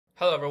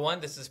Hello everyone,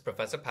 this is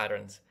Professor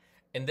Patterns.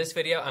 In this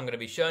video, I'm going to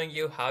be showing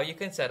you how you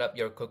can set up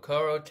your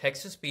Kokoro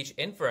text-to-speech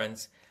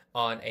inference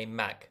on a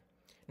Mac.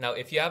 Now,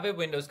 if you have a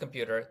Windows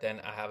computer,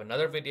 then I have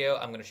another video.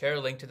 I'm going to share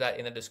a link to that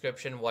in the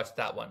description. Watch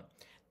that one.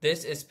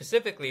 This is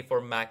specifically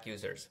for Mac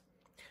users.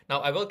 Now,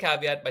 I will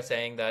caveat by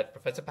saying that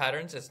Professor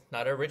Patterns is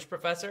not a rich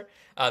professor.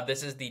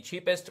 This is the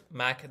cheapest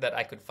Mac that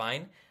I could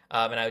find,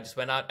 and I just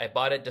went out, I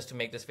bought it just to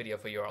make this video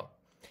for you all.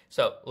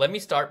 So let me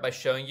start by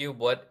showing you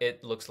what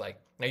it looks like.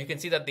 Now you can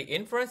see that the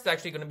inference is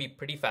actually going to be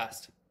pretty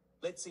fast.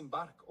 Let's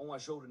embark on a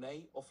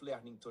journey of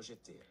learning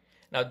together.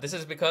 Now this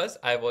is because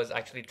I was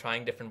actually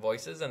trying different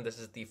voices, and this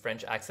is the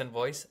French accent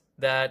voice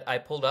that I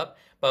pulled up,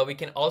 but we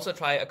can also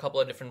try a couple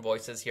of different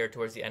voices here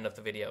towards the end of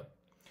the video.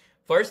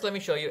 First, let me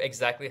show you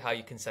exactly how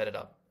you can set it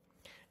up.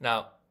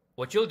 Now,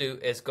 what you'll do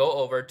is go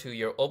over to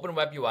your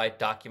OpenWebUI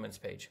documents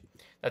page.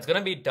 That's going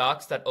to be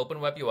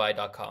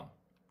docs.openwebui.com.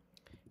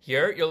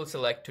 Here, you'll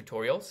select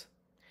tutorials,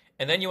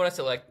 and then you want to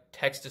select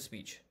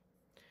text-to-speech.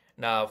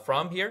 Now,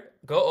 from here,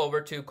 go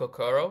over to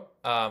Kokoro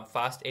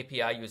Fast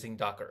API using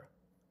Docker.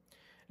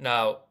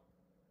 Now,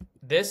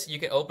 this, you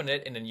can open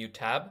it in a new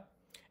tab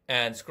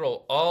and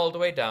scroll all the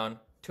way down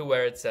to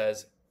where it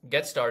says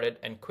Get Started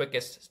and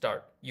Quickest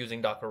Start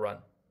using Docker Run.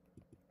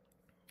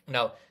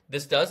 Now,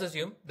 this does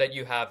assume that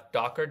you have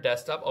Docker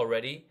Desktop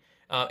already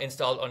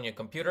installed on your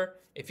computer.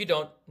 If you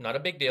don't, not a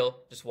big deal.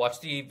 Just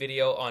watch the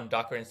video on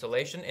Docker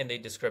installation in the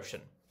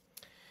description.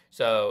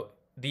 So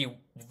the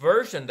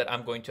version that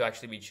I'm going to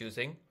actually be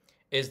choosing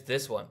is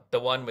this one,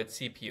 the one with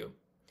CPU.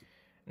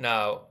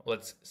 Now,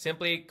 let's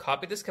simply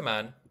copy this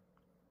command,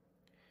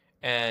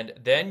 and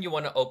then you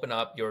want to open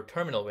up your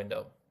terminal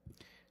window.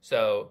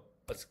 So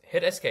let's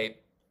hit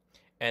escape,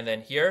 and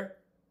then here,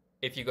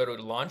 if you go to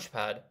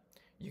Launchpad,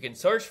 you can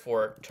search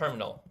for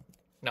terminal.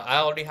 Now, I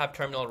already have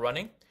terminal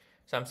running,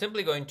 so I'm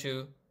simply going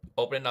to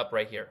open it up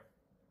right here.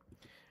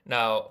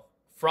 Now,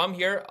 from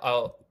here,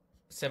 I'll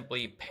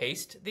simply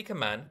paste the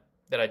command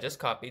that I just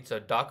copied, so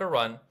docker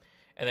run,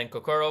 and then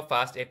Kokoro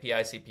Fast API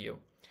CPU.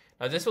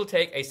 Now, this will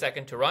take a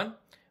second to run,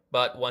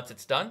 but once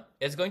it's done,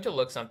 it's going to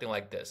look something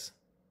like this.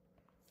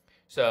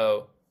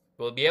 So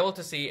we'll be able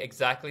to see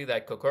exactly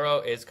that Kokoro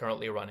is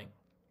currently running.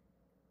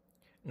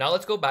 Now,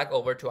 let's go back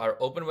over to our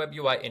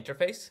OpenWebUI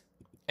interface.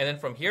 And then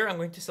from here, I'm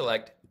going to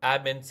select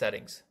Admin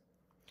Settings.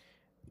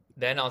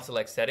 Then I'll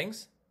select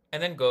Settings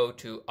and then go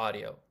to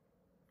Audio.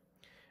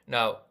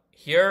 Now,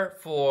 here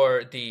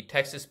for the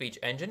text-to-speech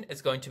engine,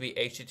 it's going to be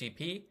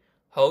http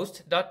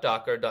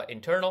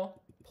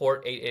host.docker.internal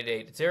port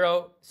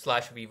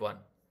 8880/v1.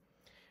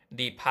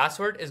 The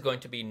password is going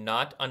to be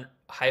not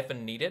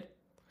hyphen needed.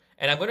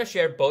 And I'm going to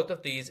share both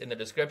of these in the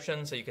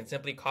description, so you can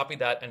simply copy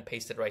that and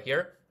paste it right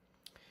here.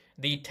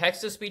 The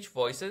text-to-speech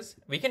voices,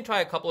 we can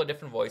try a couple of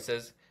different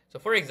voices. So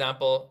for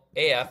example,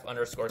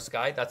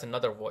 AF_Sky, that's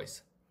another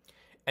voice.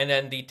 And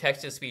then the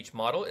text-to-speech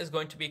model is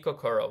going to be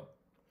Kokoro.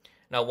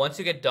 Now, once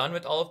you get done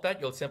with all of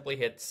that, you'll simply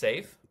hit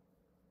save.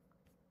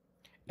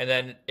 And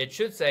then it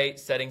should say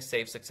settings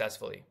saved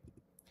successfully.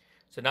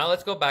 So now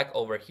let's go back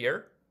over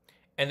here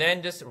and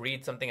then just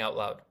read something out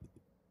loud.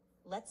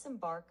 Let's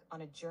embark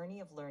on a journey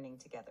of learning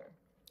together.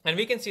 And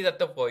we can see that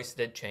the voice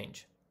did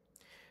change.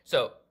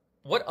 So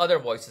what other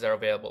voices are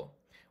available?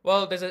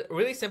 Well, there's a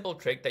really simple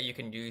trick that you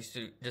can use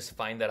to just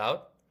find that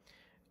out.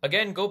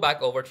 Again, go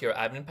back over to your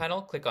admin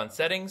panel, click on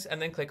settings, and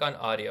then click on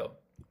audio.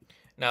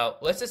 Now,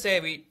 let's just say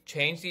we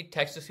change the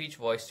text-to-speech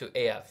voice to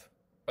AF,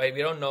 right?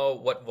 We don't know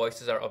what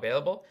voices are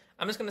available.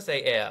 I'm just going to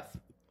say AF.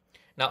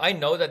 Now, I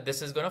know that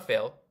this is going to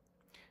fail.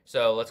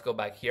 So let's go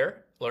back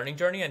here, learning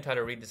journey, and try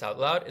to read this out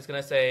loud. It's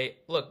going to say,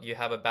 look, you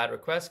have a bad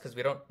request because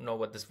we don't know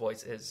what this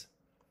voice is.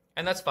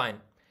 And that's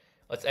fine.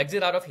 Let's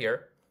exit out of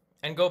here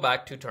and go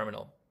back to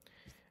terminal.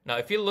 Now,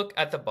 if you look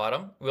at the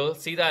bottom, we'll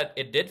see that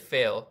it did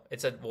fail.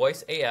 It said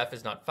voice AF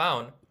is not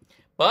found,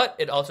 but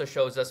it also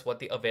shows us what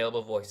the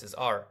available voices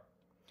are.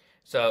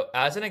 So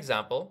as an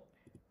example,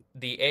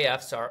 the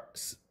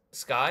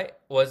AF_Sky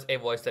was a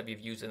voice that we've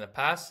used in the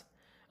past.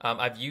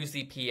 I've used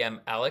the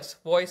PM Alex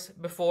voice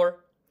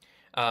before.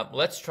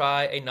 Let's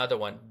try another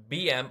one,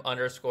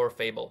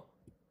 BM_Fable.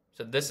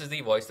 So this is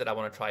the voice that I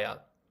want to try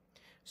out.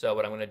 So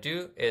what I'm going to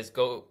do is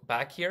go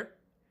back here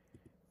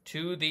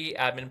to the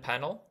admin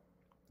panel,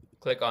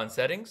 click on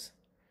settings,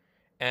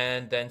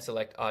 and then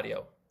select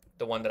audio.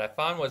 The one that I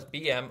found was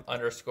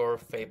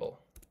BM_Fable.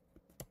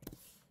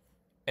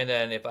 And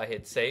then if I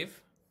hit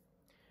save,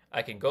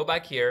 I can go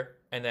back here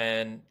and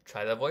then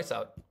try the voice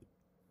out.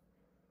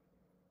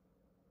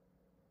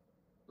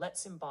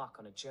 Let's embark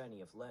on a journey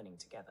of learning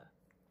together.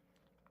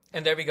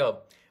 And there we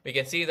go. We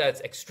can see that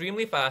it's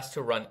extremely fast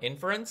to run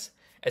inference,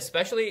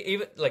 especially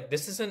even like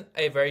this isn't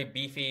a very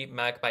beefy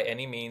Mac by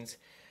any means.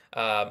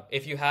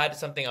 If you had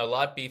something a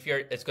lot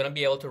beefier, it's going to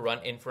be able to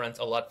run inference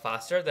a lot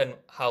faster than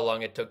how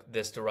long it took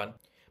this to run.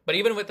 But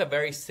even with a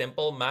very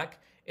simple Mac,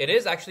 it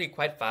is actually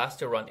quite fast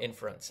to run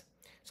inference.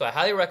 So I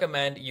highly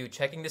recommend you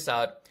checking this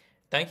out.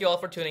 Thank you all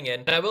for tuning in.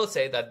 And I will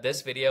say that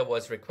this video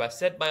was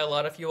requested by a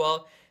lot of you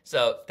all.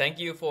 So thank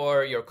you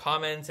for your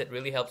comments. It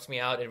really helps me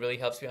out. It really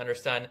helps me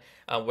understand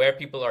where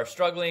people are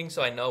struggling,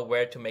 so I know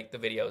where to make the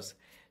videos.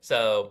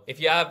 So if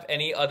you have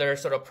any other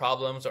sort of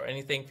problems or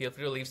anything, feel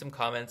free to leave some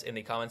comments in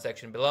the comment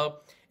section below.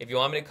 If you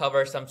want me to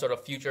cover some sort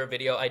of future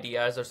video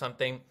ideas or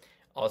something,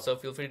 also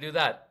feel free to do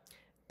that.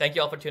 Thank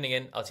you all for tuning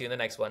in. I'll see you in the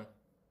next one.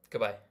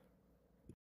 Goodbye.